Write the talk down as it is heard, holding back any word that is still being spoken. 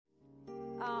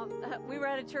We were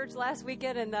at a church last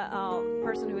weekend, and the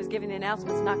person who was giving the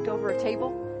announcements knocked over a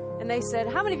table. And they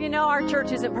said, how many of you know our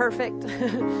church isn't perfect?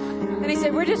 And he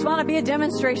said, we just want to be a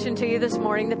demonstration to you this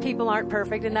morning that people aren't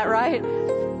perfect. Isn't that right?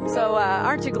 So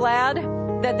aren't you glad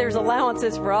that there's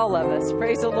allowances for all of us?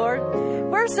 Praise the Lord.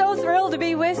 We're so thrilled to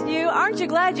be with you. Aren't you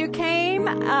glad you came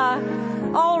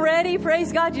already?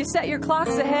 Praise God. You set your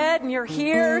clocks ahead and you're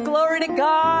here. Glory to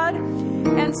God.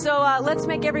 And so let's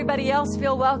make everybody else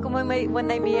feel welcome when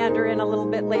they meander in a little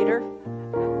bit later.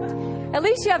 At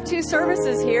least you have two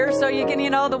services here, so you can,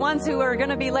 the ones who are going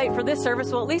to be late for this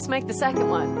service will at least make the second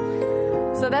one.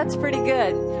 So that's pretty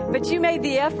good. But you made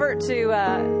the effort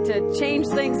to change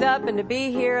things up and to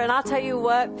be here. And I'll tell you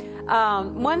what,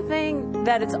 one thing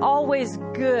that it's always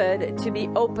good to be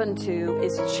open to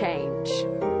is change.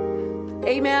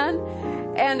 Amen.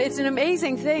 And it's an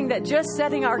amazing thing that just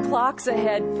setting our clocks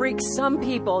ahead freaks some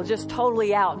people just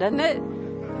totally out, doesn't it?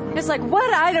 It's like,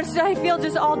 what? I feel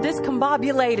just all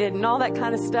discombobulated and all that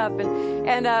kind of stuff.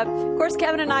 And of course,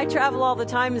 Kevin and I travel all the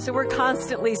time. And so we're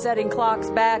constantly setting clocks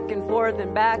back and forth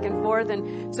and back and forth.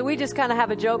 And so we just kind of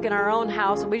have a joke in our own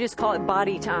house. And we just call it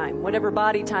body time, whatever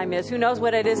body time is. Who knows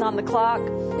what it is on the clock?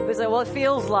 We say, well, it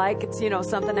feels like it's,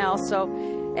 something else.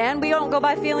 So, and we don't go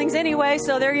by feelings anyway.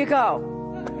 So there you go.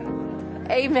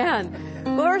 Amen.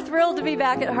 Well, we're thrilled to be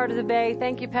back at Heart of the Bay.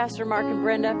 Thank you, Pastor Mark and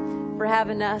Brenda, for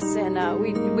having us.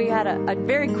 And we had a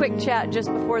very quick chat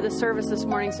just before the service this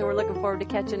morning, so we're looking forward to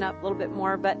catching up a little bit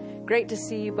more. But great to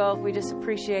see you both. We just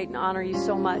appreciate and honor you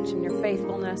so much, and your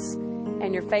faithfulness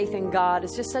and your faith in God.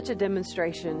 It's just such a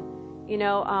demonstration.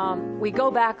 We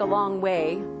go back a long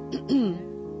way.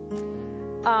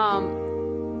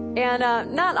 And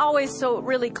not always so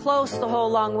really close the whole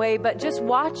long way, but just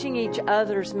watching each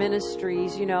other's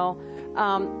ministries,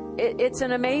 it's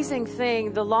an amazing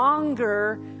thing. The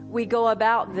longer we go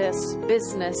about this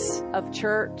business of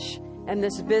church and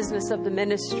this business of the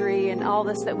ministry and all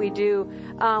this that we do,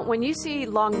 when you see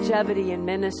longevity in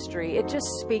ministry, it just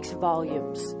speaks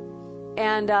volumes.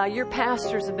 And your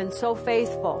pastors have been so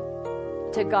faithful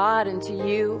to God and to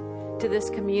you, to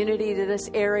this community, to this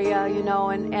area,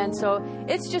 and so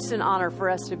it's just an honor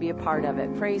for us to be a part of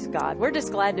it. Praise God. We're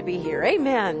just glad to be here.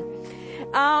 Amen.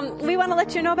 We want to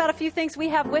let you know about a few things we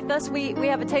have with us. We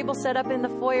have a table set up in the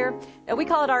foyer. We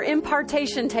call it our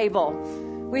impartation table.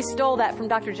 We stole that from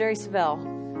Dr. Jerry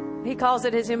Savelle. He calls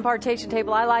it his impartation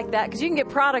table. I like that because you can get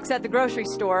products at the grocery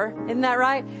store. Isn't that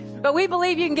right? But we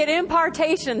believe you can get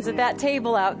impartations at that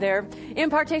table out there.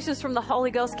 Impartations from the Holy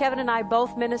Ghost. Kevin and I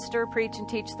both minister, preach, and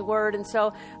teach the Word. And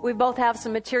so we both have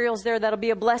some materials there that'll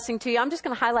be a blessing to you. I'm just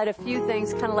going to highlight a few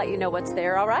things, kind of let you know what's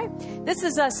there, all right? This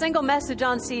is a single message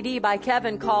on CD by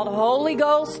Kevin called Holy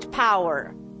Ghost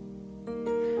Power.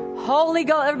 Holy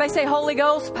Ghost. Everybody say Holy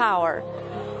Ghost Power.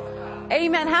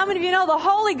 Amen. How many of you know the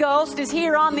Holy Ghost is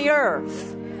here on the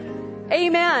earth?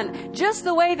 Amen. Just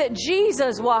the way that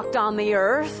Jesus walked on the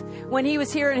earth when he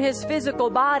was here in his physical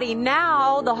body,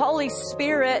 now the Holy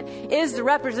Spirit is the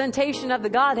representation of the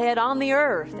Godhead on the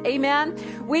earth. Amen.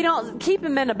 We don't keep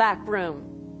him in a back room.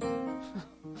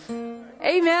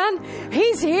 Amen.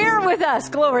 He's here with us.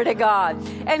 Glory to God.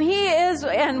 And he is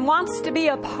and wants to be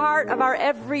a part of our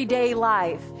everyday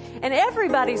life. And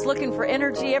everybody's looking for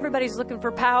energy. Everybody's looking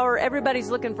for power.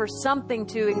 Everybody's looking for something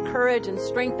to encourage and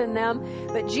strengthen them.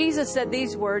 But Jesus said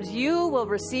these words, you will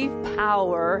receive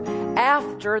power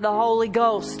after the Holy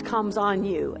Ghost comes on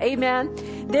you.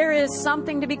 Amen. There is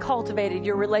something to be cultivated,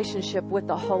 your relationship with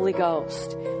the Holy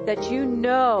Ghost, that you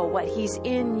know what he's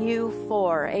in you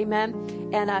for. Amen.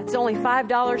 And it's only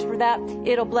 $5 for that.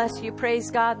 It'll bless you. Praise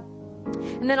God.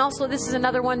 And then also, this is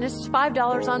another one. This is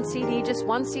 $5 on CD, just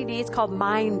one CD. It's called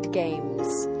Mind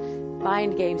Games.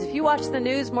 Mind Games. If you watch the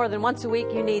news more than once a week,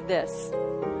 you need this.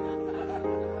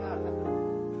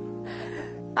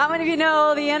 How many of you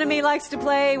know the enemy likes to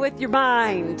play with your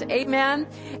mind? Amen.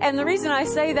 And the reason I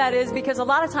say that is because a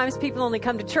lot of times people only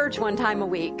come to church one time a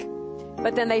week,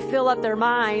 but then they fill up their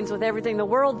minds with everything the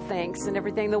world thinks and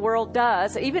everything the world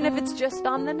does, even if it's just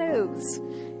on the news.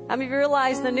 I mean, you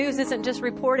realize the news isn't just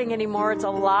reporting anymore. It's a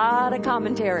lot of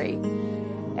commentary.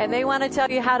 And they want to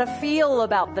tell you how to feel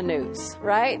about the news,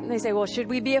 right? And they say, well, should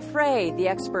we be afraid? The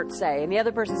experts say. And the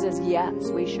other person says, yes,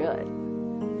 we should.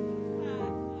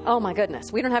 Oh, my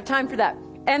goodness. We don't have time for that.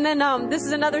 And then this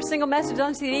is another single message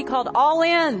on CD called All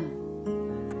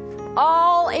In.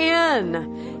 All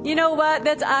in. You know what?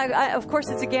 That's of course,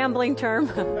 it's a gambling term.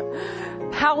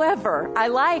 However, I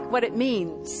like what it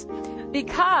means.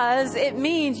 Because it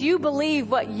means you believe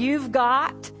what you've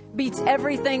got beats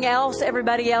everything else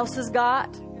everybody else has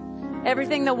got,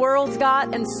 everything the world's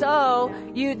got, and so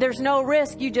there's no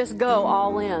risk. You just go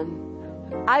all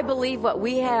in. I believe what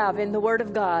we have in the Word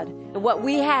of God and what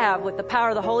we have with the power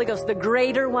of the Holy Ghost, the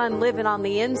greater one living on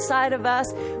the inside of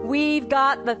us, we've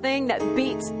got the thing that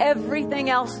beats everything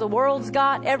else the world's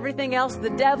got, everything else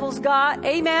the devil's got.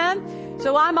 Amen?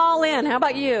 So I'm all in. How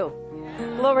about you?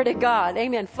 Glory to God.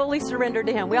 Amen. Fully surrendered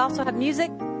to Him. We also have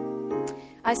music.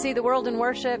 I See the World in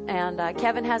Worship, and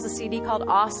Kevin has a CD called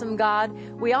Awesome God.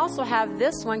 We also have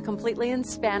this one completely in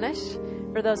Spanish.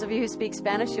 For those of you who speak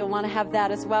Spanish, you'll want to have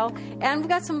that as well. And we've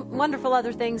got some wonderful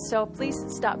other things, so please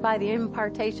stop by the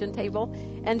impartation table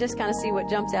and just kind of see what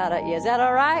jumps out at you. Is that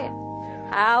all right?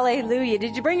 Hallelujah.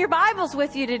 Did you bring your Bibles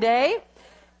with you today?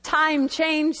 Time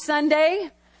Change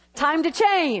Sunday. Time to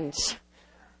change.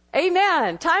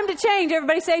 Amen. Time to change.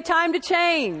 Everybody say time to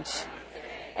change.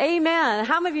 Amen.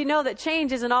 How many of you know that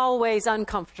change isn't always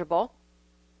uncomfortable?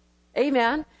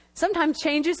 Amen. Sometimes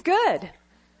change is good.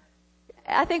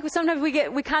 I think sometimes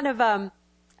we kind of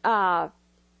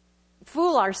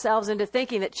fool ourselves into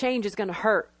thinking that change is going to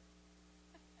hurt.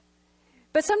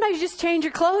 But sometimes you just change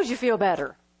your clothes, you feel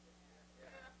better.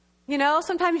 You know,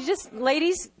 sometimes you just,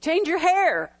 ladies, change your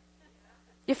hair.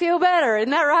 You feel better. Isn't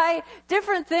that right?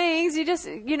 Different things.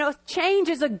 Change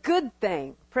is a good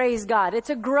thing. Praise God. It's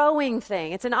a growing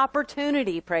thing. It's an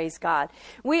opportunity. Praise God.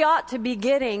 We ought to be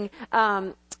getting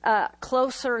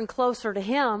closer and closer to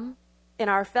Him in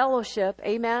our fellowship.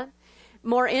 Amen.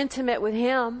 More intimate with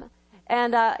Him.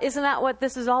 And isn't that what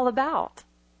this is all about?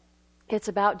 It's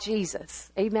about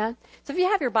Jesus. Amen. So if you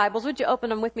have your Bibles, would you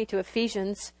open them with me to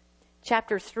Ephesians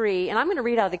chapter 3. And I'm going to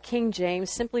read out of the King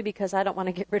James simply because I don't want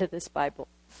to get rid of this Bible.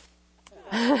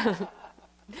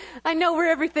 I know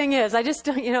where everything is. I just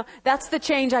don't, that's the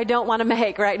change I don't want to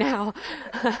make right now.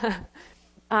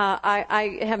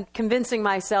 I am convincing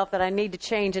myself that I need to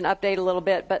change and update a little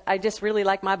bit, but I just really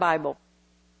like my Bible.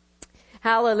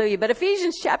 Hallelujah. But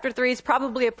Ephesians chapter 3 is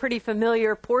probably a pretty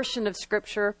familiar portion of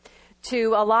Scripture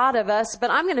to a lot of us, but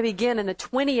I'm going to begin in the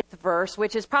 20th verse,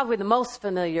 which is probably the most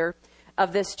familiar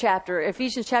of this chapter.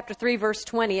 Ephesians chapter 3 verse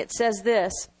 20, it says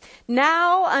this: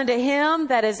 Now unto Him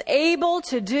that is able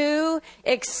to do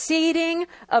exceeding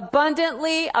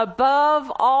abundantly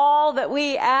above all that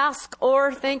we ask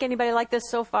or think. Anybody like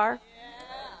this so far?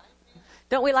 Yeah.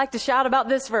 Don't we like to shout about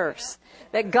this verse?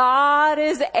 That God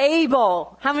is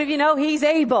able. How many of you know He's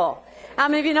able? How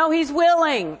many of you know He's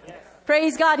willing?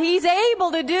 Praise God. He's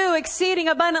able to do exceeding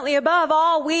abundantly above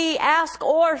all we ask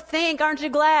or think. Aren't you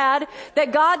glad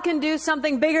that God can do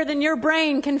something bigger than your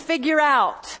brain can figure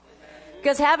out?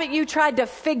 Because haven't you tried to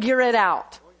figure it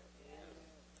out?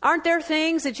 Aren't there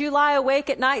things that you lie awake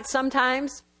at night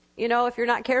sometimes, if you're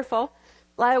not careful,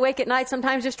 lie awake at night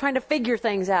sometimes just trying to figure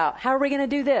things out. How are we going to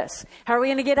do this? How are we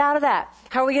going to get out of that?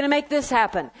 How are we going to make this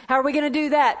happen? How are we going to do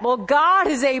that? Well, God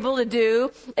is able to do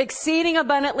exceeding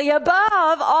abundantly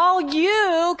above all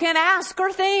you can ask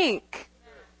or think.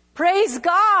 Praise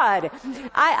God.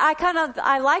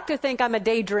 I like to think I'm a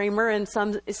daydreamer in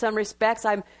some respects.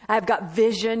 I've got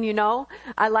vision,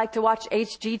 I like to watch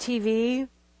HGTV.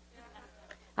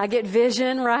 I get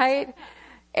vision, right?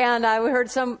 And I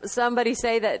heard somebody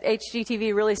say that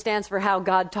HGTV really stands for How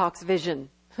God Talks Vision.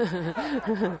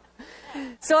 So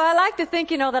I like to think,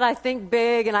 that I think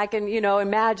big and I can,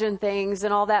 imagine things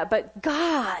and all that. But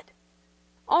God,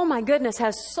 oh my goodness,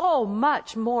 has so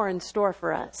much more in store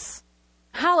for us.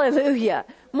 Hallelujah.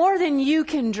 More than you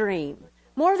can dream.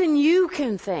 More than you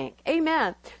can think.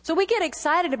 Amen. So we get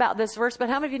excited about this verse, but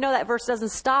how many of you know that verse doesn't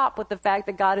stop with the fact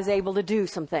that God is able to do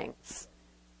some things?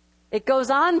 It goes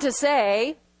on to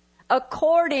say,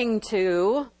 according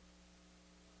to,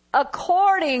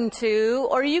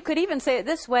 or you could even say it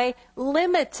this way,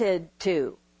 limited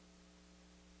to.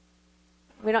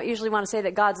 We don't usually want to say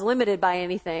that God's limited by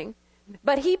anything,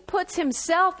 but He puts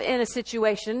Himself in a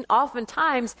situation.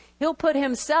 Oftentimes, He'll put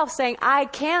Himself saying, I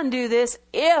can do this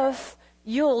if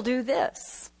you'll do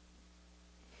this.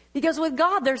 Because with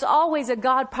God, there's always a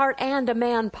God part and a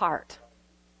man part.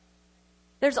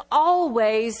 There's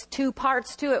always two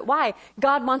parts to it. Why?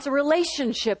 God wants a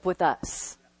relationship with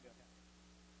us.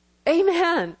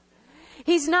 Amen.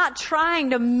 He's not trying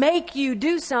to make you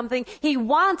do something. He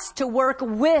wants to work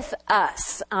with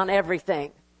us on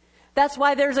everything. That's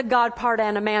why there's a God part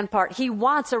and a man part. He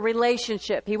wants a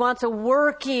relationship. He wants a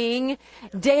working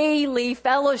daily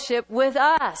fellowship with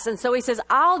us. And so He says,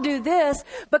 I'll do this,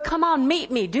 but come on, meet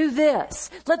me, do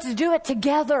this. Let's do it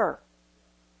together.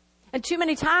 And too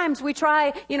many times we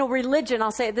try, religion,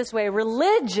 I'll say it this way,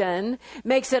 religion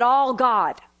makes it all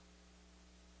God.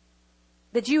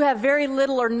 That you have very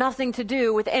little or nothing to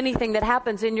do with anything that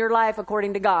happens in your life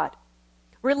according to God.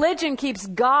 Religion keeps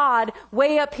God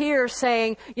way up here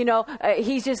saying,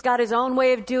 he's just got his own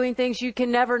way of doing things. You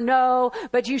can never know,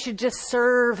 but you should just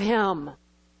serve him.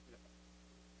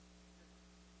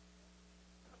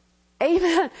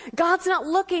 Amen. God's not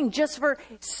looking just for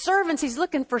servants. He's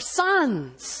looking for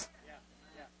sons.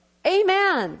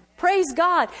 Amen. Praise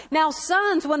God. Now,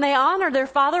 sons, when they honor their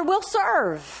father, will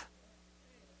serve.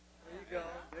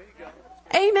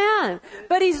 Amen.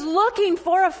 But he's looking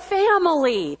for a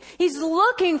family. He's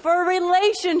looking for a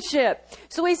relationship.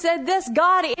 So he said this,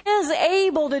 God is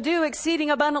able to do exceeding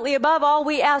abundantly above all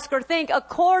we ask or think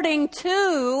according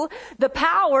to the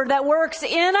power that works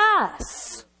in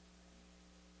us.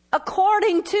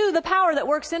 According to the power that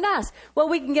works in us. Well,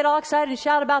 we can get all excited and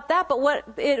shout about that, but what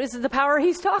is the power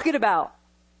he's talking about?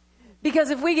 Because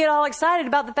if we get all excited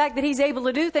about the fact that he's able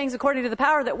to do things according to the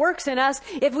power that works in us,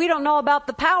 if we don't know about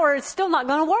the power, it's still not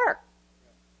going to work.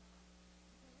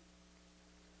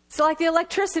 It's like the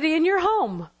electricity in your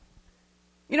home.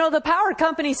 The power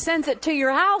company sends it to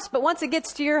your house, but once it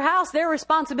gets to your house, their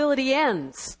responsibility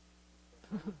ends.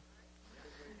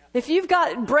 If you've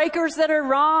got breakers that are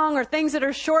wrong or things that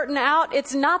are shorting out,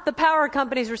 it's not the power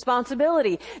company's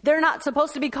responsibility. They're not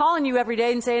supposed to be calling you every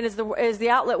day and saying, is the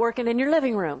outlet working in your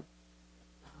living room?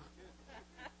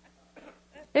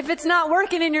 If it's not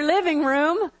working in your living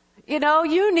room,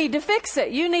 you need to fix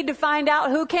it. You need to find out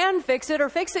who can fix it or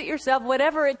fix it yourself,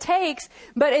 whatever it takes.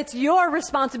 But it's your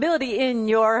responsibility in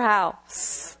your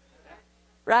house.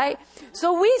 Right?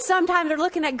 So we sometimes are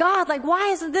looking at God like, why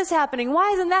isn't this happening?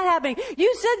 Why isn't that happening?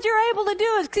 You said you're able to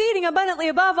do exceeding abundantly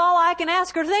above all I can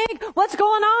ask or think. What's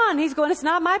going on? He's going, it's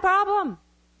not my problem.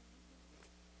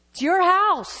 It's your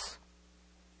house.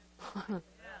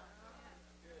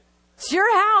 It's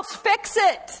your house. Fix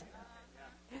it.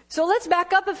 So let's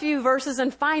back up a few verses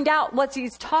and find out what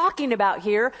he's talking about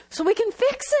here so we can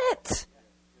fix it.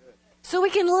 So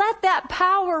we can let that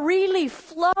power really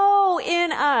flow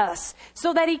in us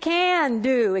so that he can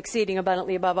do exceeding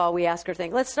abundantly above all we ask or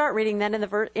think. Let's start reading then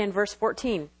in verse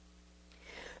 14.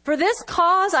 For this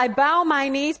cause I bow my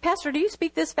knees. Pastor, do you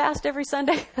speak this fast every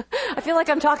Sunday? I feel like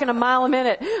I'm talking a mile a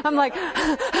minute. I'm like,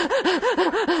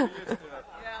 I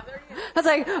was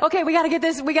like, okay, we got to get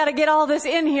this, we got to get all this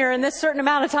in here in this certain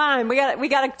amount of time. We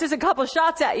got just a couple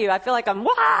shots at you. I feel like I'm,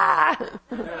 wah!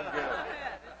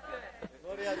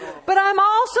 But I'm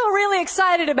also really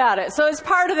excited about it. So it's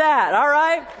part of that. All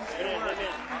right.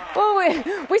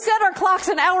 Well, we set our clocks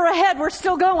an hour ahead. We're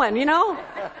still going,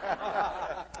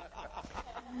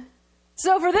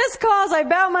 So for this cause, I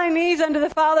bow my knees unto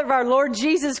the Father of our Lord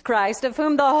Jesus Christ, of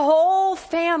whom the whole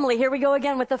family, here we go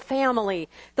again with the family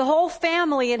whole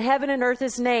family in heaven and earth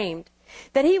is named,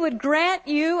 that he would grant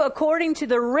you according to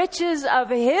the riches of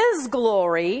his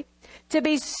glory to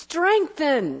be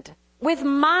strengthened with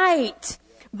might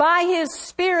by his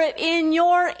Spirit in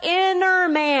your inner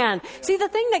man. See, the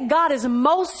thing that God is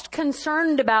most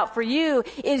concerned about for you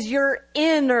is your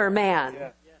inner man.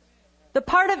 The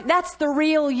part of, that's the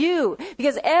real you,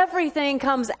 because everything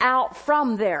comes out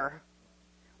from there.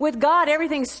 With God,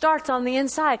 everything starts on the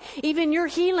inside. Even your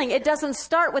healing, it doesn't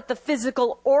start with the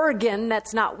physical organ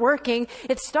that's not working.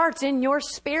 It starts in your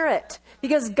spirit.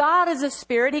 Because God is a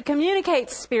spirit. He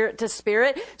communicates spirit to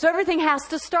spirit. So everything has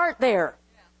to start there.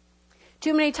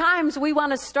 Too many times we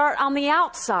want to start on the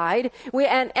outside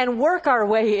and work our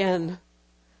way in.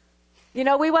 We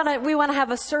want to have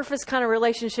a surface kind of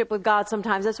relationship with God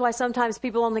sometimes. That's why sometimes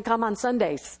people only come on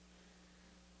Sundays.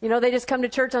 They just come to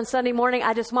church on Sunday morning.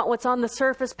 I just want what's on the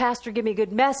surface. Pastor, give me a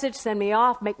good message. Send me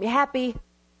off. Make me happy.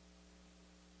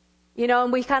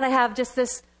 And we kind of have just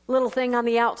this little thing on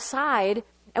the outside.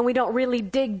 And we don't really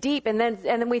dig deep. And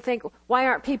then we think, why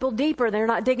aren't people deeper? They're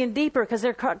not digging deeper because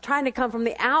they're trying to come from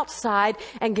the outside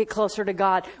and get closer to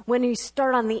God. When you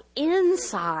start on the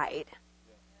inside,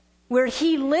 where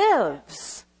he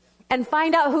lives, and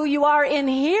find out who you are in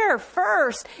here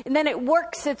first, and then it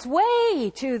works its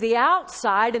way to the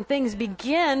outside, and things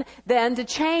begin then to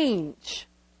change.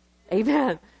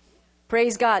 Amen.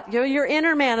 Praise God. Your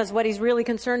inner man is what he's really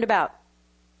concerned about.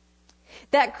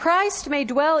 That Christ may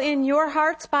dwell in your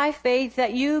hearts by faith,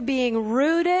 that you being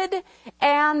rooted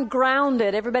and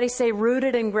grounded. Everybody say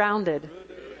rooted and grounded.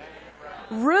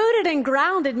 Rooted and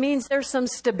grounded means there's some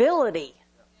stability.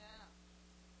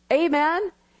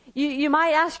 Amen. You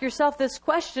might ask yourself this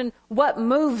question, what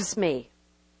moves me?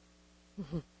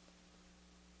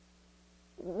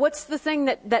 What's the thing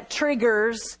that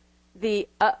triggers the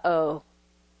uh-oh?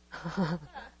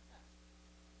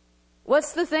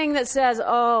 What's the thing that says,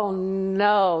 oh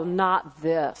no, not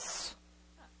this?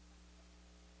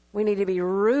 We need to be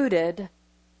rooted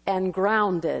and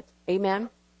grounded. Amen?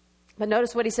 But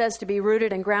notice what he says to be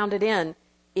rooted and grounded in.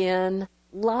 in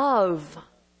love.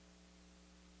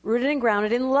 Rooted and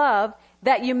grounded in love,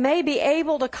 that you may be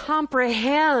able to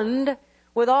comprehend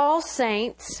with all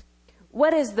saints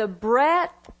what is the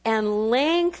breadth and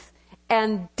length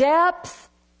and depth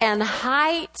and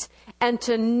height, and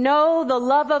to know the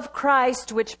love of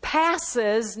Christ which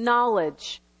passes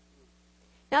knowledge.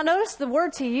 Now notice the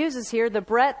words he uses here, the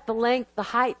breadth, the length, the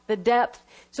height, the depth.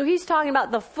 So he's talking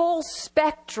about the full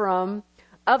spectrum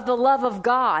of the love of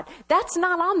God. That's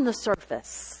not on the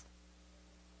surface.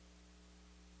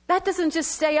 That doesn't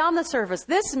just stay on the surface.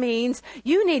 This means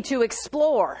you need to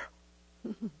explore.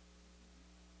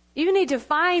 You need to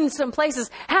find some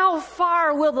places. How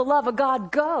far will the love of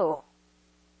God go?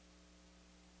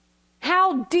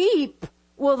 How deep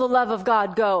will the love of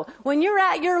God go? When you're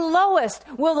at your lowest,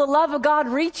 will the love of God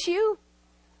reach you?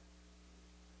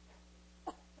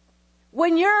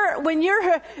 When you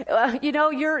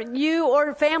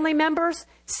or family members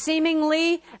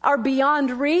seemingly are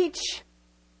beyond reach,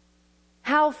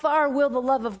 how far will the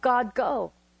love of God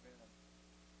go?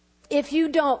 If you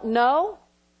don't know,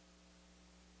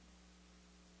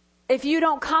 if you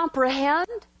don't comprehend,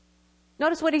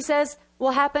 notice what he says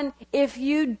will happen if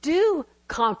you do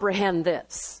comprehend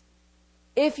this.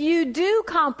 If you do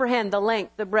comprehend the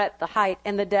length, the breadth, the height,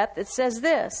 and the depth, it says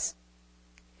this,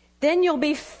 then you'll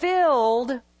be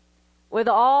filled with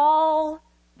all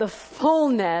the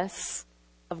fullness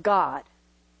of God.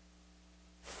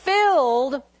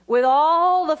 Filled with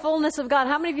all the fullness of God.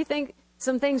 How many of you think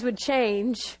some things would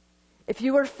change if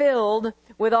you were filled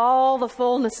with all the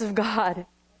fullness of God?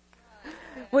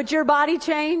 Would your body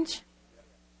change?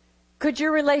 Could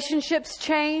your relationships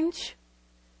change?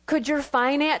 Could your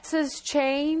finances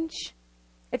change?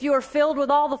 If you are filled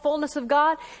with all the fullness of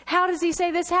God, how does he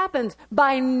say this happens?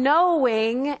 By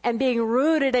knowing and being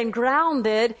rooted and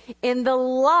grounded in the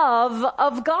love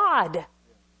of God.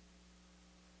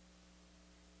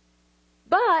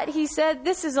 But he said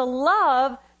this is a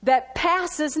love that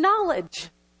passes knowledge.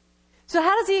 So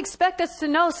how does he expect us to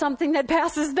know something that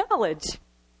passes knowledge?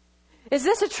 Is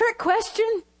this a trick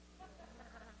question?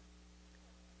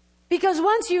 Because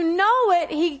once you know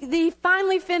it, he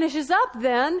finally finishes up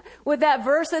then with that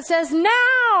verse that says,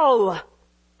 now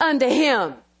unto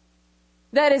him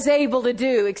that is able to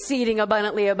do exceeding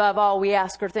abundantly above all we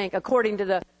ask or think, according to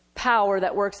the power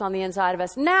that works on the inside of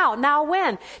us. Now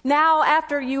when? Now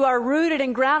after you are rooted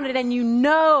and grounded and you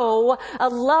know a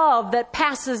love that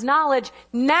passes knowledge,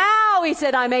 now he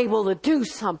said, I'm able to do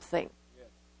something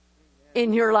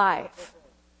in your life.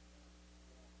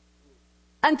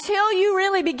 Until you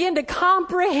really begin to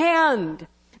comprehend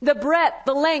the breadth,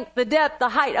 the length, the depth, the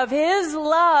height of his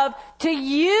love to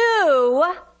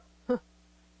you,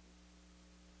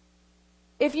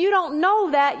 if you don't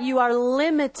know that, you are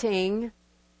limiting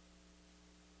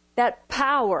that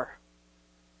power.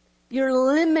 You're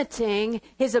limiting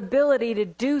his ability to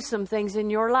do some things in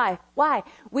your life. Why?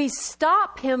 We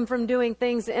stop him from doing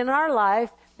things in our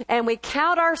life and we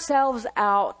count ourselves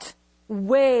out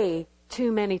way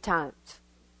too many times.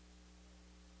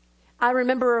 I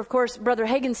remember, of course, Brother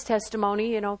Hagin's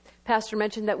testimony. You know, Pastor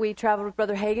mentioned that we traveled with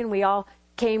Brother Hagin. We all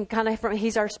came kind of from,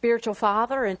 he's our spiritual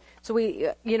father. And so we,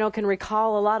 can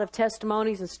recall a lot of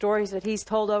testimonies and stories that he's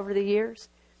told over the years.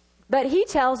 But he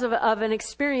tells of an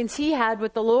experience he had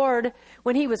with the Lord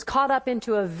when he was caught up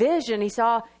into a vision.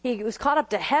 He was caught up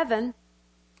to heaven.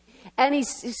 And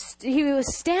he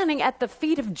was standing at the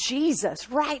feet of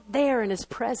Jesus right there in his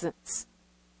presence.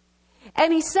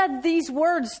 And he said these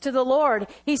words to the Lord.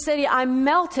 He said, I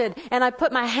melted and I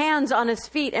put my hands on his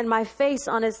feet and my face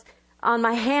on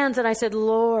my hands. And I said,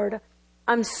 Lord,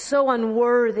 I'm so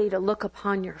unworthy to look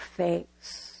upon your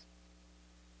face.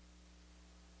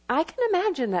 I can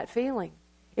imagine that feeling.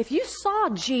 If you saw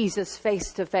Jesus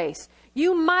face to face,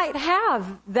 you might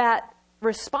have that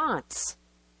response.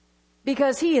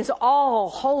 Because he is all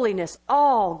holiness,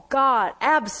 all God,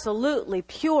 absolutely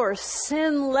pure,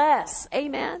 sinless.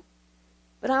 Amen.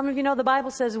 But how many of you know the Bible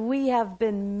says we have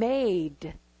been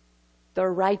made the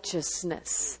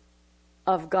righteousness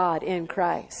of God in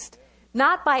Christ.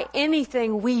 Not by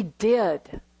anything we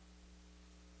did.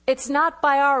 It's not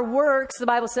by our works, the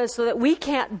Bible says, so that we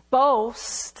can't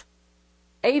boast.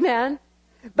 Amen.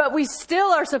 But we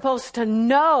still are supposed to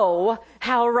know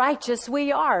how righteous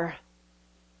we are.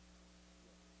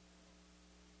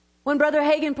 When Brother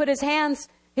Hagin put his hands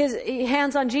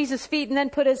on Jesus' feet and then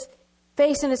put his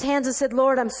face in his hands and said,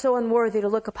 Lord, I'm so unworthy to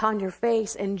look upon your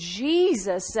face. And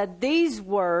Jesus said these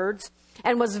words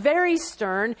and was very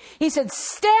stern. He said,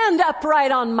 stand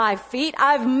upright on my feet.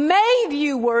 I've made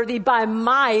you worthy by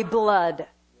my blood.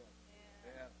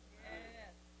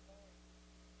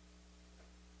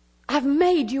 I've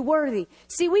made you worthy.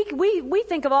 See, we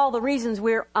think of all the reasons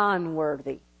we're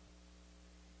unworthy.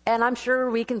 And I'm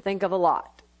sure we can think of a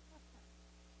lot.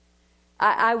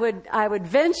 I would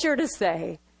venture to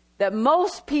say that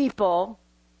most people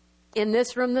in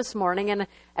this room this morning,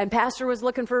 and Pastor was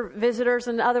looking for visitors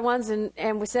and other ones,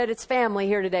 and we said it's family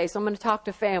here today, so I'm going to talk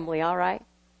to family, all right?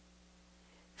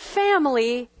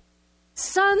 Family,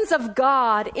 sons of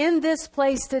God in this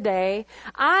place today,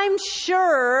 I'm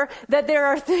sure that there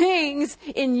are things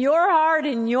in your heart,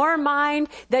 in your mind,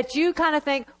 that you kind of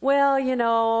think,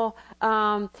 well,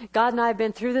 God and I have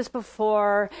been through this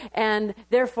before, and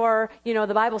therefore,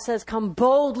 the Bible says, come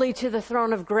boldly to the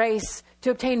throne of grace to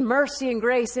obtain mercy and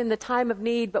grace in the time of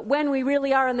need. But when we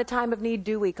really are in the time of need,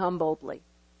 do we come boldly?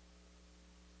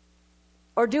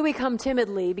 Or do we come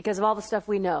timidly because of all the stuff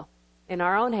we know in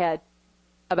our own head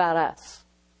about us?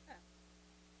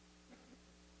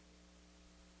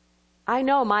 I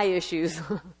know my issues,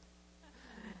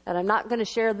 and I'm not going to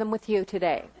share them with you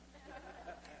today.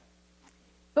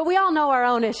 But we all know our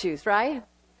own issues, right?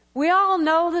 We all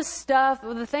know the stuff,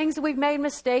 the things that we've made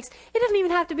mistakes. It doesn't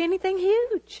even have to be anything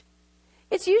huge.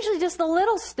 It's usually just the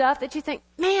little stuff that you think,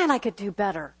 man, I could do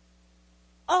better.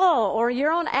 Oh, or your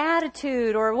own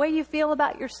attitude or the way you feel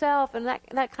about yourself and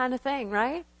that kind of thing,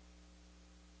 right?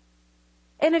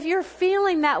 And if you're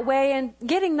feeling that way and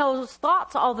getting those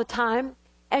thoughts all the time,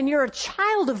 and you're a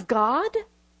child of God,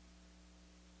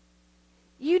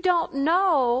 you don't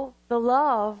know the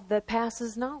love that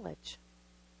passes knowledge.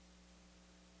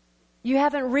 You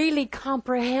haven't really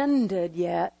comprehended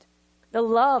yet the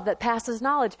love that passes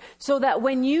knowledge. So that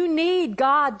when you need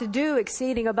God to do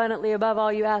exceeding abundantly above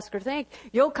all you ask or think,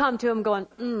 you'll come to Him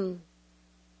going,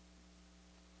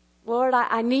 Lord,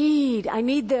 I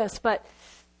need this, but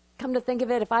come to think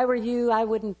of it, if I were you, I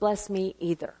wouldn't bless me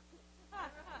either.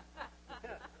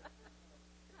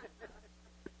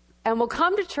 And we'll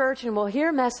come to church and we'll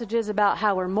hear messages about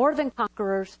how we're more than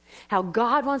conquerors, how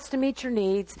God wants to meet your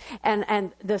needs,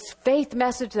 and this faith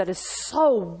message that is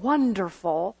so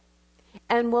wonderful.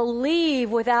 And we'll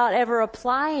leave without ever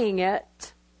applying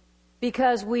it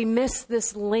because we miss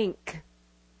this link,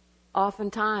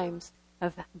 oftentimes,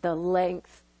 of the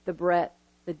length, the breadth,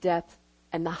 the depth,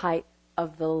 and the height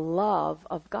of the love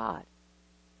of God.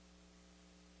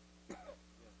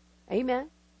 Amen.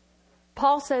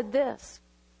 Paul said this.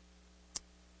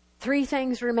 3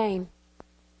 things remain: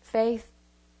 faith,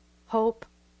 hope,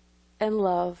 and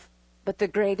love. But the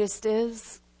greatest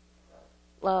is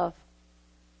love.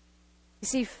 You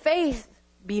see, faith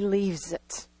believes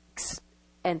it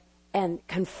and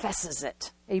confesses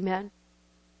it. Amen.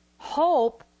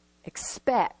 Hope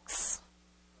expects.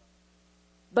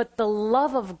 But the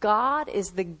love of God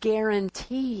is the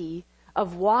guarantee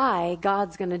of why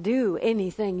God's going to do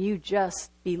anything you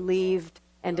just believed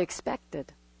and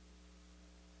expected.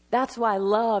 That's why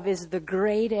love is the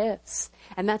greatest.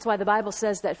 And that's why the Bible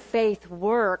says that faith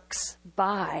works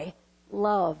by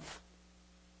love.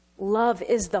 Love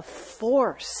is the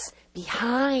force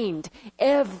behind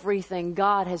everything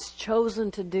God has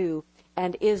chosen to do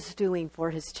and is doing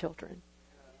for His children.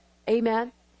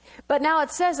 Amen? But now it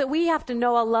says that we have to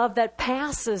know a love that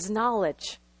passes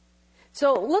knowledge.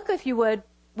 So look, if you would,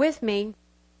 with me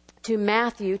to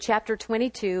Matthew chapter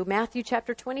 22. Matthew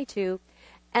chapter 22.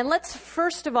 And let's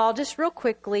first of all, just real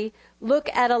quickly, look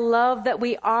at a love that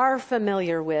we are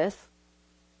familiar with.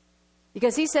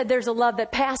 Because He said there's a love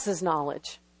that passes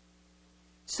knowledge.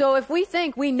 So if we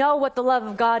think we know what the love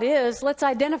of God is, let's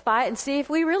identify it and see if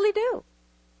we really do.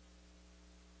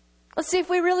 Let's see if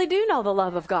we really do know the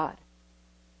love of God.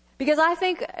 Because I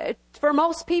think for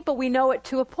most people we know it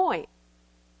to a point.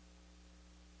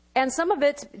 And some of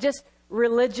it's just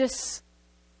religious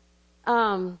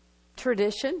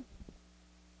tradition.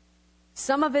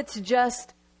 Some of it's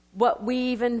just what we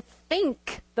even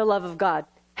think the love of God,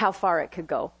 how far it could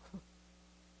go.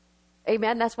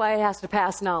 Amen. That's why it has to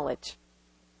pass knowledge.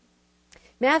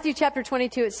 Matthew chapter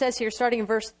 22, it says here, starting in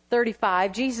verse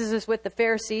 35, Jesus is with the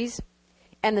Pharisees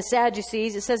and the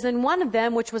Sadducees. It says, "Then one of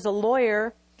them, which was a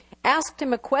lawyer, asked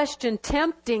Him a question,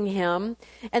 tempting Him,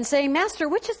 and saying, 'Master,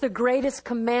 which is the greatest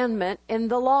commandment in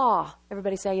the law?'"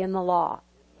 Everybody say, in the law.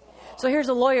 So here's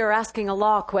a lawyer asking a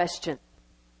law question.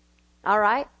 All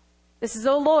right? This is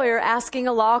a lawyer asking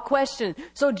a law question.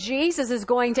 So Jesus is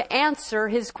going to answer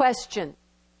his question.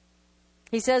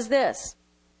 He says this,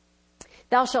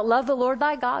 "Thou shalt love the Lord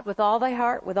thy God with all thy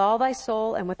heart, with all thy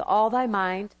soul, and with all thy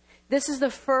mind. This is the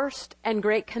first and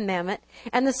great commandment.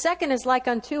 And the second is like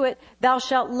unto it, thou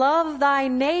shalt love thy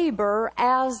neighbor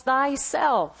as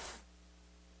thyself."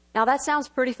 Now that sounds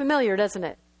pretty familiar, doesn't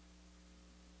it?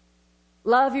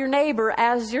 Love your neighbor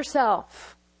as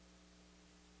yourself.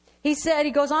 He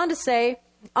goes on to say,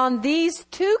 on these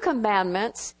two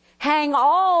commandments hang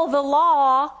all the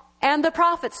law and the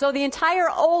prophets. So the entire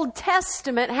Old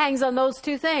Testament hangs on those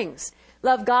two things.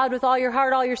 Love God with all your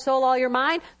heart, all your soul, all your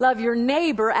mind. Love your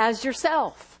neighbor as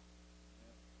yourself.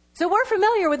 So we're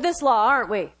familiar with this law,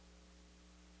 aren't we?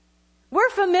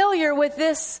 We're familiar with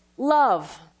this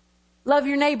love. Love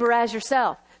your neighbor as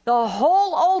yourself. The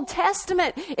whole Old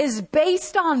Testament is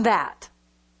based on that.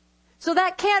 So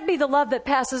that can't be the love that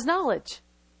passes knowledge.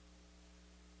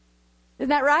 Isn't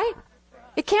that right?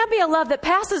 It can't be a love that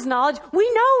passes knowledge.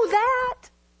 We know that.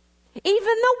 Even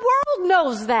the world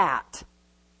knows that.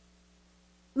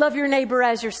 Love your neighbor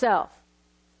as yourself.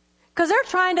 Because they're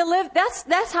trying to live,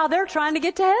 that's how they're trying to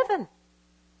get to heaven.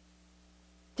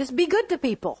 Just be good to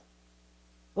people.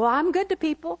 Well, I'm good to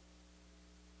people.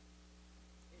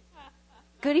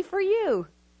 Goody for you.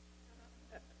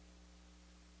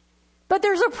 But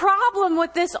there's a problem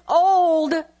with this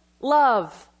old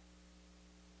love.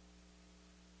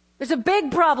 There's a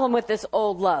big problem with this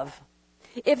old love.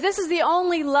 If this is the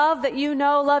only love that you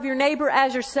know, love your neighbor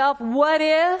as yourself, what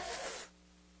if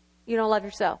you don't love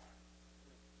yourself?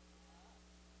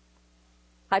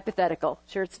 Hypothetical.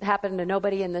 Sure, it's happened to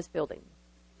nobody in this building.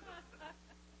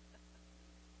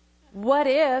 What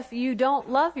if you don't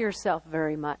love yourself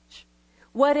very much?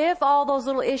 What if all those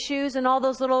little issues and all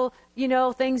those little,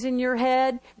 things in your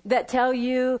head that tell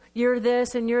you you're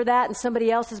this and you're that and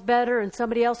somebody else is better and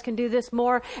somebody else can do this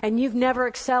more and you've never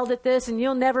excelled at this and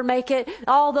you'll never make it,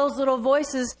 all those little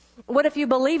voices, what if you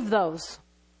believe those?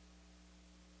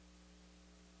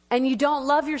 And you don't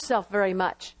love yourself very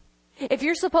much. If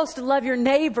you're supposed to love your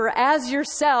neighbor as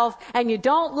yourself and you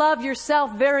don't love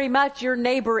yourself very much, your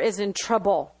neighbor is in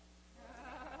trouble.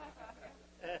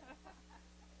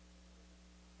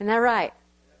 Isn't that right?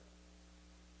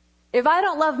 If I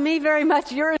don't love me very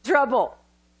much, you're in trouble.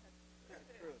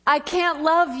 I can't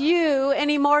love you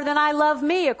any more than I love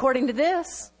me, according to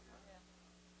this.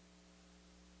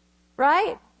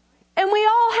 Right? And we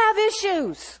all have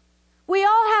issues. We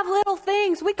all have little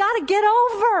things we got to get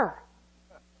over.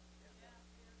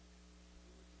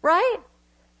 Right?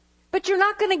 But you're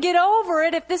not going to get over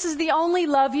it if this is the only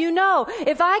love you know.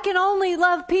 If I can only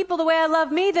love people the way I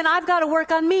love me, then I've got to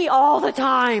work on me all the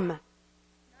time.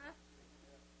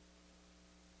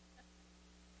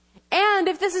 And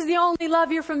if this is the only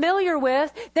love you're familiar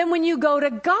with, then when you go to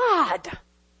God,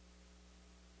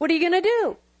 what are you going to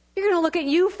do? You're going to look at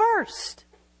you first.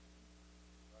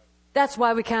 That's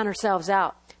why we count ourselves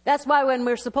out. That's why when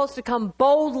we're supposed to come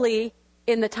boldly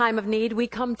in the time of need, we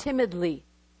come timidly.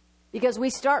 Because we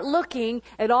start looking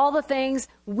at all the things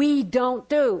we don't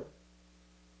do.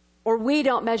 Or we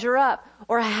don't measure up.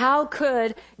 Or how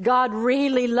could God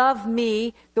really love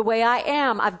me the way I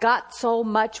am? I've got so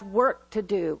much work to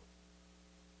do.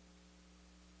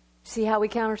 See how we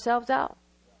count ourselves out?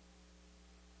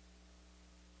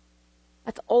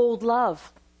 That's old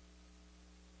love.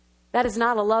 That is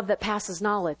not a love that passes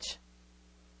knowledge.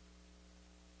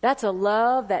 That's a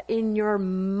love that in your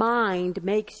mind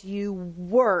makes you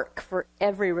work for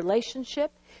every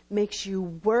relationship, makes you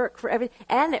work for everything,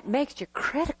 and it makes you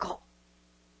critical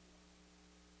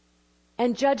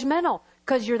and judgmental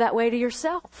because you're that way to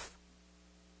yourself.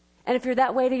 And if you're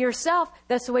that way to yourself,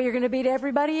 that's the way you're going to be to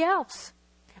everybody else.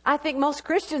 I think most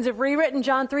Christians have rewritten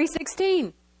John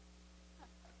 3:16.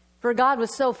 For God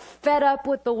was so fed up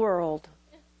with the world.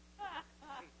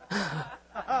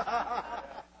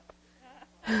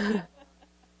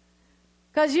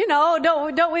 Because,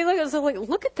 don't we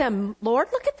look at them, Lord,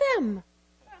 look at them.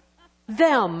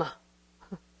 Them.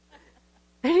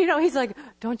 And, he's like,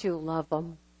 don't you love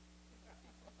them?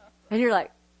 And you're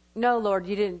like, no, Lord,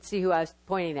 you didn't see who I was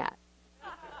pointing at.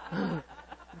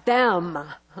 Them.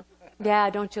 Yeah,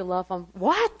 don't you love them?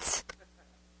 What?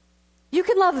 You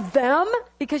can love them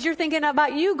because you're thinking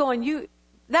about you going,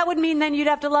 that would mean then you'd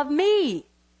have to love me.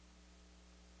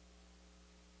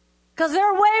 Because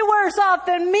they're way worse off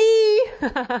than me.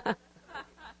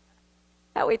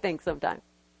 That we think sometimes.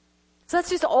 So that's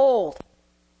just old.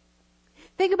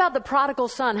 Think about the prodigal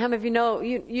son. How many of you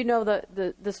know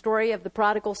the story of the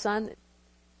prodigal son that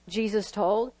Jesus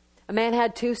told? A man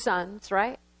had two sons,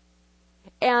 right?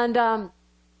 And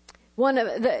one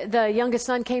of the youngest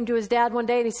son came to his dad one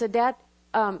day and he said, Dad,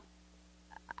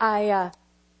 I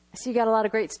see you got a lot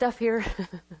of great stuff here.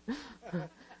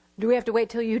 Do we have to wait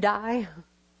till you die?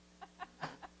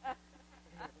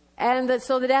 And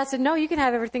so the dad said, no, you can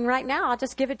have everything right now. I'll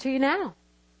just give it to you now.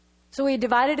 So he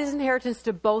divided his inheritance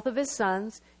to both of his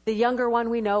sons. The younger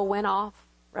one we know went off,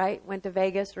 right? Went to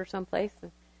Vegas or someplace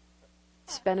and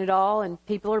spent it all. And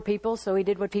people are people, so he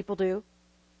did what people do.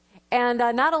 And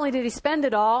not only did he spend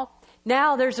it all,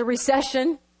 Now there's a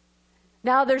recession.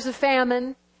 Now there's a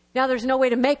famine. Now there's no way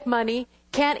to make money.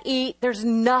 Can't eat. There's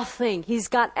nothing. He's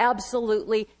got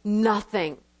absolutely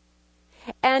nothing.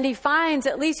 And he finds,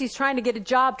 at least he's trying to get a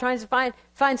job, trying to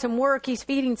find some work. He's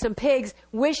feeding some pigs,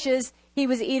 wishes he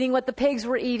was eating what the pigs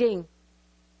were eating.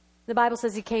 The Bible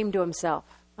says he came to himself.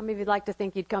 How many of you'd like to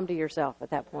think you'd come to yourself at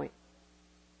that point?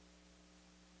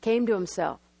 Came to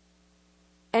himself.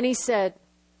 And he said,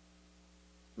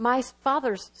 my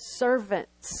father's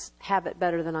servants have it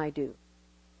better than I do.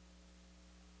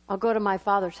 I'll go to my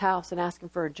father's house and ask him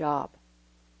for a job.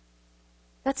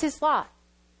 That's his thought.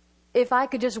 If I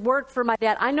could just work for my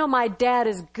dad. I know my dad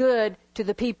is good to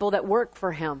the people that work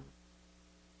for him.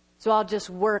 So I'll just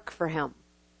work for him.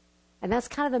 And that's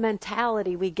kind of the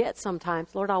mentality we get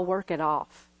sometimes. Lord, I'll work it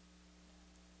off.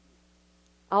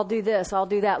 I'll do this. I'll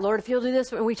do that. Lord, if you'll do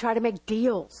this. And we try to make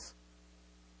deals.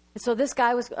 And so this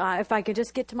guy was, if I could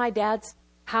just get to my dad's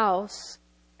house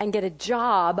and get a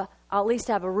job, I'll at least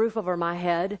have a roof over my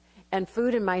head and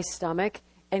food in my stomach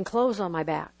and clothes on my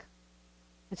back.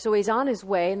 And so he's on his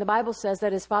way, and the Bible says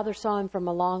that his father saw him from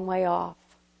a long way off.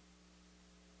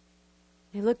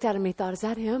 He looked at him and he thought, is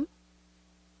that him?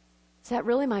 Is that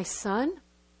really my son?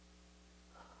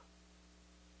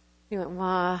 He went,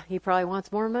 well, he probably wants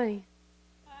more money.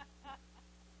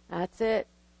 That's it.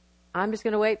 I'm just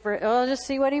going to wait for it. I'll just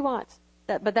see what he wants.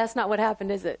 But that's not what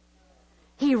happened, is it?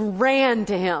 He ran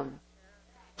to him.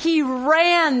 He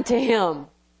ran to him.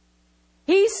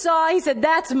 He said,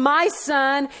 that's my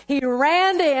son. He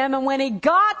ran to him. And when he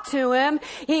got to him,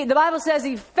 the Bible says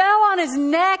he fell on his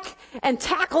neck and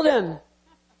tackled him,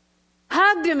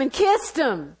 hugged him and kissed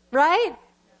him, right?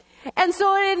 And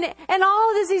so and all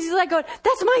of this, he's like going,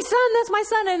 that's my son, that's my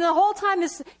son. And the whole time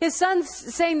his son's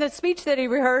saying the speech that he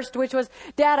rehearsed, which was,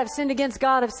 Dad, I've sinned against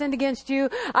God, I've sinned against you.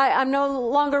 I'm no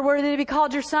longer worthy to be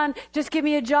called your son. Just give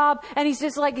me a job. And he's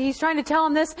just like, he's trying to tell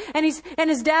him this, and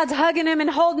his dad's hugging him and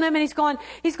holding him, and he's going,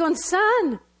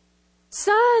 son,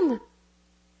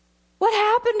 what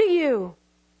happened to you?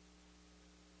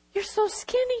 You're so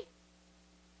skinny.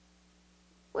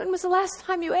 When was the last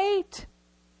time you ate?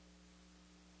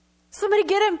 Somebody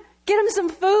get him some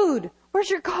food. Where's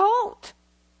your coat?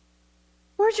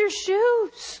 Where's your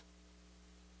shoes?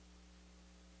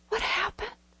 What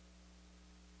happened?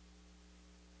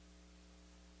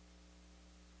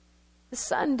 The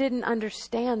son didn't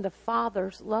understand the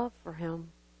father's love for him.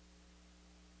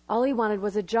 All he wanted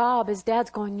was a job. His dad's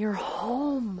going, you're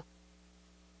home.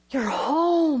 You're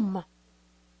home.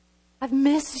 I've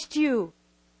missed you.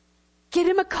 Get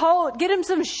him a coat. Get him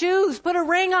some shoes. Put a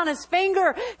ring on his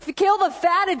finger. Kill the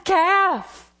fatted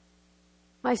calf.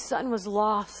 My son was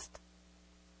lost,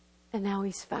 and now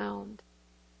he's found.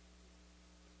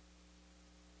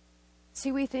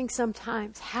 See, we think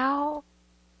sometimes, how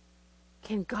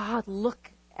can God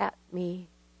look at me?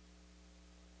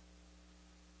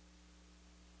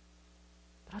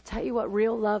 But I'll tell you what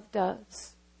real love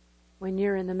does when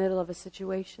you're in the middle of a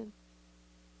situation.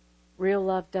 Real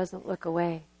love doesn't look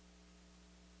away.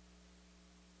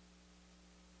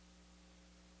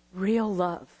 Real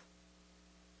love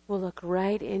will look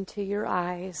right into your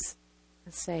eyes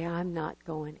and say, I'm not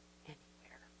going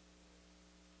anywhere.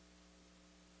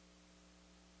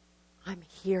 I'm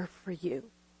here for you.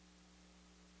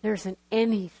 There isn't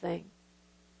anything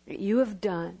that you have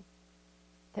done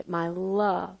that my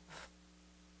love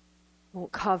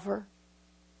won't cover,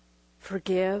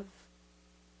 forgive,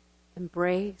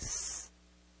 embrace.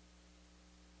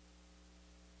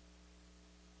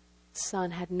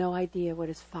 Son had no idea what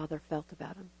his father felt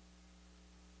about him.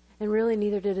 And really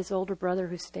neither did his older brother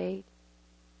who stayed.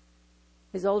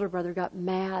 His older brother got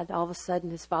mad. All of a sudden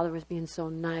his father was being so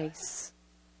nice.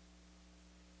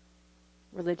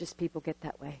 Religious people get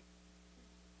that way.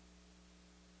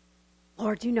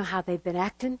 Lord, do you know how they've been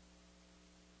acting?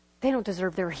 They don't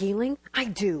deserve their healing. I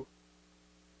do.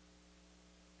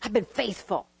 I've been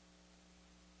faithful.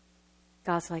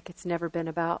 God's like, it's never been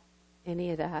about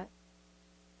any of that.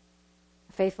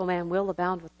 A faithful man will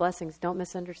abound with blessings. Don't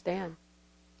misunderstand.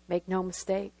 Make no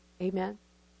mistake. Amen.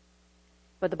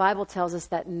 But the Bible tells us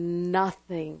that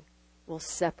nothing will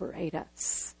separate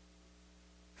us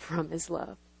from his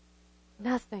love.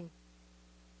 Nothing.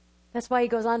 That's why he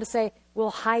goes on to say,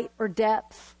 will height or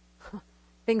depth,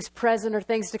 things present or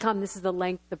things to come. This is the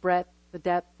length, the breadth, the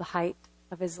depth, the height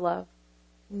of his love.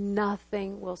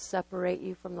 Nothing will separate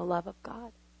you from the love of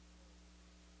God.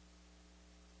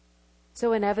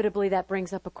 So inevitably that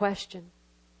brings up a question.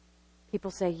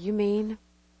 People say, you mean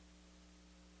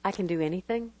I can do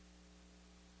anything?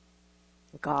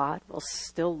 God will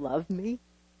still love me?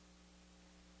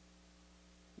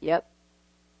 Yep.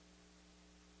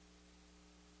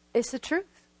 It's the truth.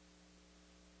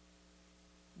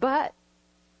 But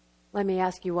let me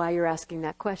ask you why you're asking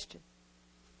that question.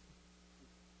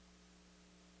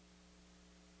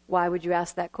 Why would you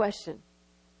ask that question?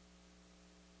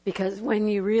 Because when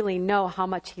you really know how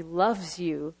much He loves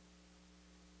you,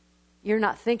 you're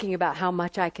not thinking about how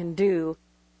much I can do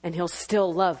and He'll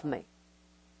still love me.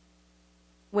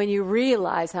 When you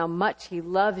realize how much He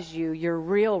loves you, your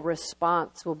real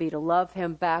response will be to love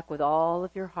Him back with all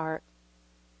of your heart,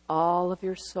 all of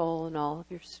your soul, and all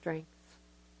of your strength.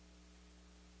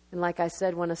 And like I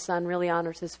said, when a son really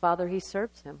honors his father, he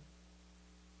serves him.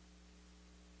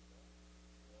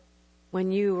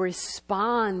 When you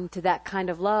respond to that kind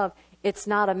of love, it's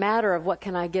not a matter of what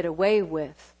can I get away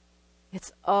with.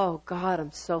 It's, oh God,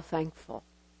 I'm so thankful.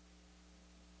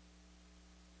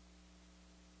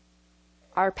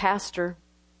 Our pastor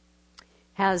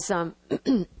has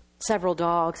several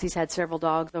dogs. He's had several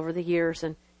dogs over the years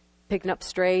and picking up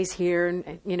strays here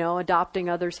and adopting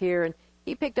others here. And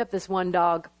he picked up this one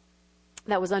dog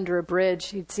that was under a bridge.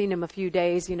 He'd seen him a few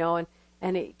days, and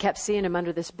he kept seeing him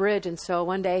under this bridge. And so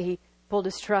one day he pulled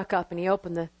his truck up and he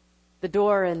opened the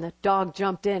door and the dog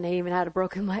jumped in. He even had a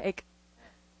broken leg.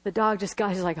 The dog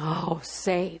he's like, oh,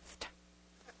 saved.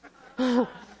 And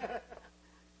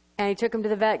he took him to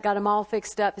the vet, got him all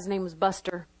fixed up. His name was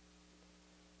Buster.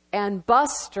 And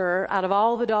Buster, out of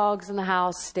all the dogs in the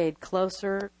house, stayed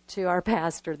closer to our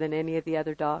pastor than any of the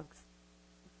other dogs.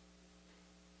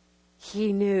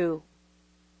 He knew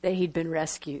that he'd been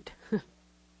rescued.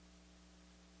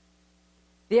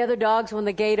 The other dogs, when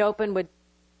the gate opened, would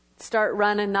start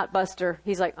running, not Buster.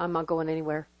 He's like, I'm not going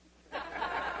anywhere.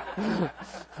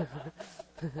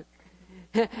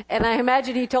 And I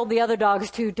imagine he told the other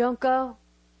dogs too, don't go.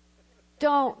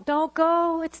 Don't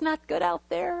go. It's not good out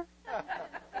there.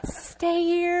 Stay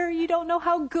here. You don't know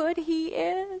how good He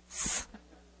is.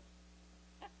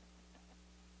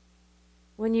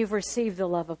 When you've received the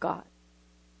love of God.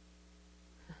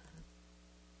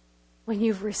 When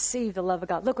you've received the love of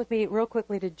God. Look with me real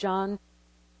quickly to John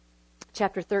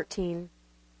chapter 13.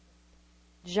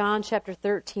 John chapter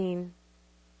 13.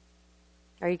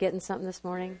 Are you getting something this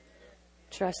morning?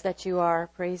 Trust that you are.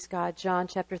 Praise God. John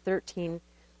chapter 13.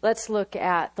 Let's look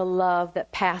at the love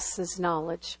that passes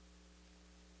knowledge.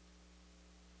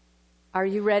 Are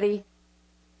you ready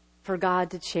for God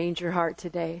to change your heart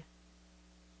today?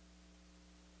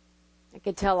 I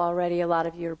can tell already a lot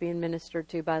of you are being ministered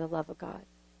to by the love of God.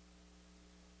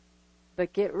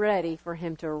 But get ready for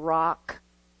Him to rock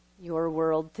your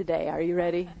world today. Are you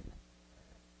ready?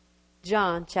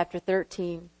 John chapter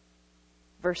 13,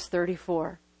 verse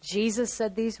 34. Jesus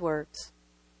said these words,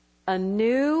 a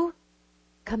new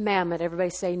commandment, everybody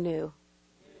say new.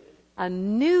 A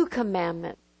new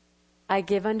commandment I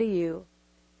give unto you,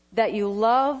 that you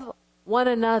love one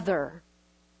another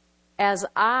as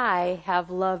I have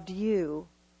loved you,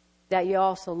 that you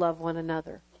also love one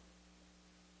another.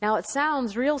 Now it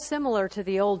sounds real similar to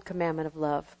the old commandment of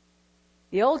love.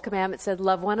 The old commandment said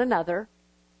love one another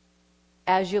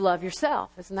as you love yourself.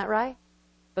 Isn't that right?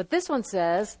 But this one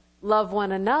says love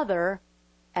one another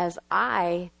as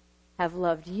I have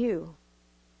loved you.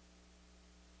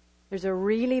 There's a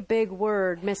really big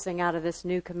word missing out of this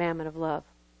new commandment of love.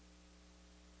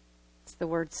 It's the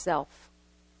word self.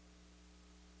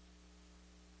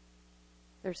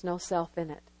 There's no self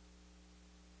in it.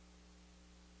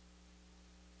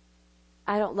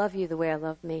 I don't love you the way I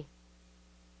love me.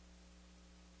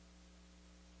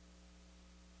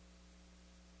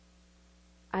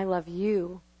 I love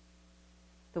you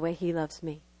the way He loves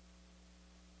me.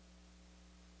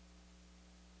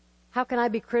 How can I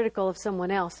be critical of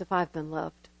someone else if I've been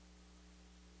loved?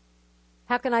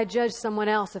 How can I judge someone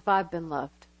else if I've been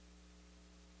loved?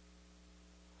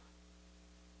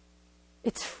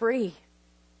 It's free.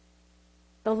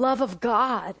 The love of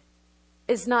God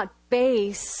is not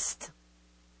based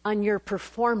on your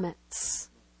performance,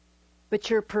 but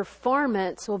your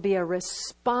performance will be a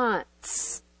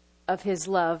response of His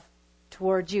love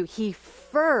towards you. He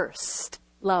first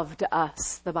loved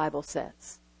us, the Bible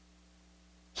says.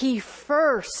 He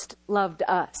first loved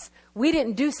us. We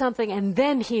didn't do something and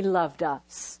then He loved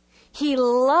us. He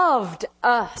loved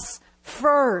us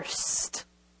first.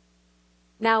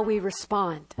 Now we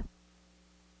respond.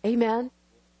 Amen.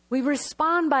 We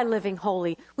respond by living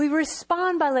holy. We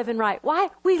respond by living right. Why?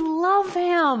 We love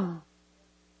Him.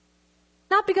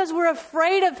 Not because we're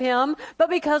afraid of Him, but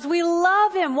because we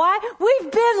love Him. Why?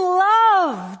 We've been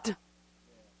loved.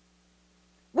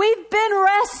 We've been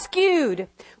rescued.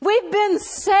 We've been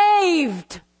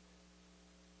saved.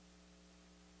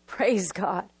 Praise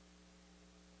God.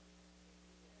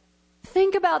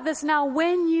 Think about this now.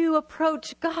 When you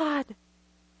approach God,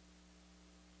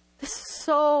 This is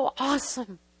so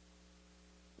awesome.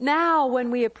 Now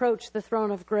when we approach the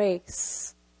throne of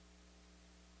grace,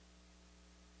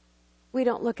 we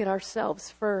don't look at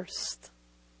ourselves first.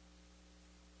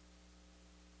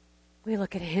 We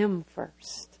look at Him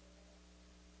first.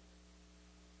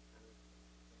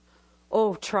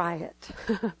 Oh, try it.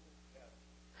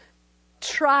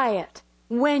 Try it.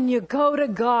 When you go to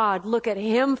God, look at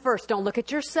Him first. Don't look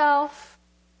at yourself.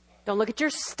 Don't look at your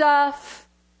stuff.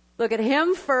 Look at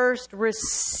Him first.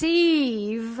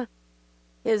 Receive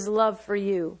His love for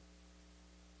you.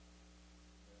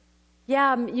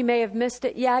 Yeah, you may have missed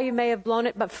it. Yeah, you may have blown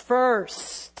it. But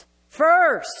first,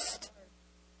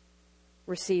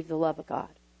 receive the love of God.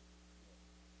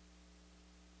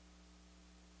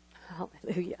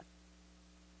 Hallelujah.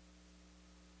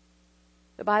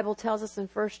 The Bible tells us in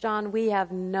 1 John, we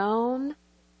have known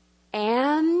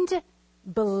and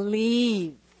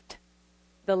believed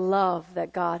the love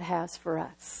that God has for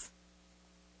us.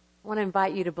 I want to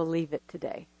invite you to believe it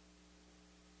today.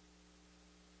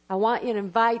 I want you to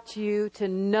invite you to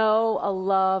know a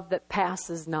love that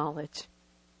passes knowledge.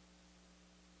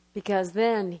 Because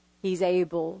then He's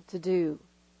able to do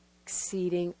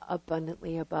exceeding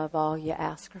abundantly above all you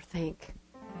ask or think.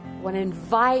 I want to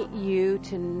invite you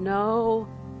to know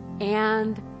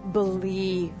and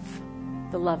believe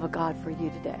the love of God for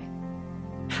you today.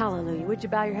 Hallelujah. Would you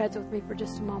bow your heads with me for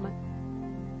just a moment?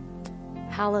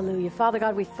 Hallelujah. Father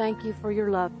God, we thank you for your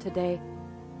love today.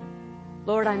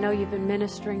 Lord, I know you've been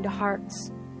ministering to hearts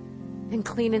and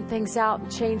cleaning things out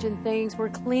and changing things. We're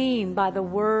clean by the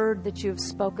word that you have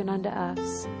spoken unto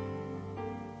us.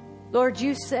 Lord,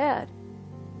 you said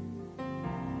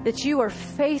that you are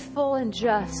faithful and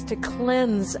just to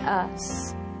cleanse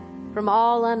us from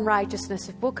all unrighteousness.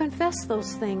 If we'll confess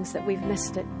those things that we've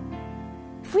missed it.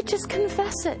 If we just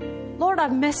confess it. Lord,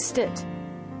 I've missed it.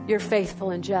 You're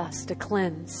faithful and just to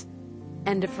cleanse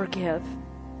and to forgive.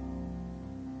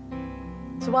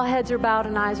 So while heads are bowed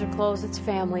and eyes are closed, it's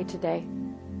family today.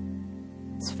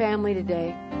 It's family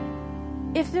today.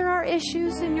 If there are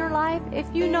issues in your life, if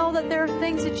you know that there are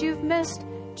things that you've missed,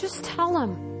 just tell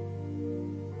Him.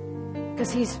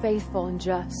 Because He's faithful and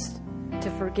just to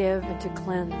forgive and to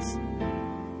cleanse.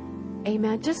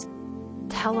 Amen. Just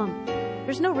tell Him.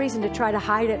 There's no reason to try to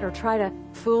hide it or try to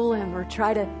fool Him or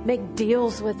try to make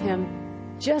deals with Him.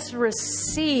 Just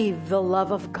receive the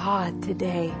love of God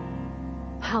today.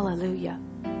 Hallelujah.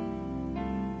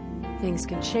 Things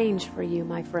can change for you,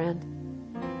 my friend.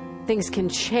 Things can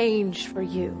change for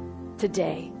you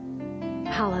today.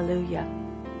 Hallelujah.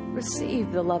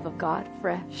 Receive the love of God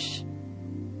fresh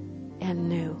and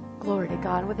new. Glory to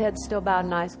God. With heads still bowed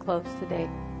and eyes closed today.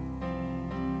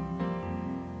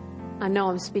 I know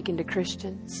I'm speaking to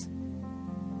Christians,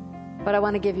 but I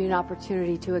want to give you an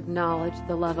opportunity to acknowledge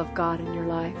the love of God in your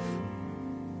life.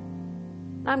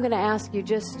 I'm going to ask you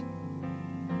just,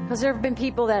 because there have been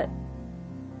people that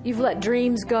you've let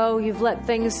dreams go, you've let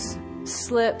things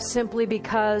slip simply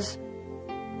because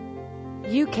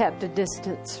you kept a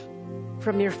distance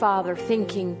from your Father,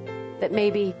 thinking that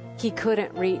maybe He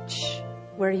couldn't reach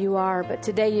where you are. But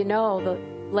today you know the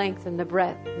length and the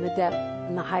breadth and the depth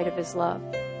and the height of His love.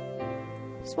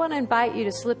 Just want to invite you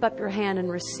to slip up your hand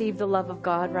and receive the love of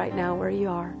God right now where you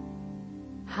are.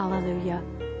 Hallelujah.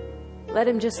 Let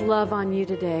Him just love on you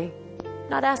today.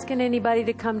 Not asking anybody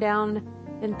to come down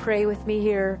and pray with me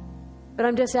here, but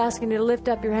I'm just asking you to lift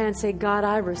up your hand and say, God,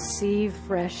 I receive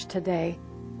fresh today.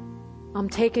 I'm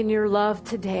taking your love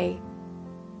today.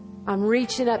 I'm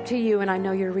reaching up to you, and I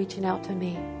know you're reaching out to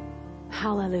me.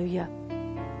 Hallelujah.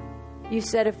 You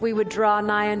said if we would draw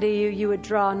nigh unto you, you would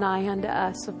draw nigh unto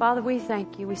us. So, Father, we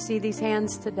thank you. We see these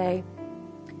hands today.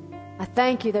 I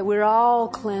thank you that we're all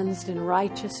cleansed and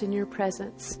righteous in your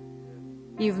presence.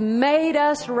 You've made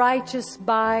us righteous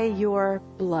by your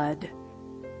blood.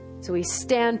 So we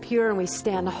stand pure and we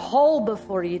stand whole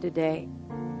before you today.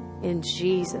 In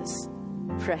Jesus'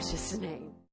 precious name.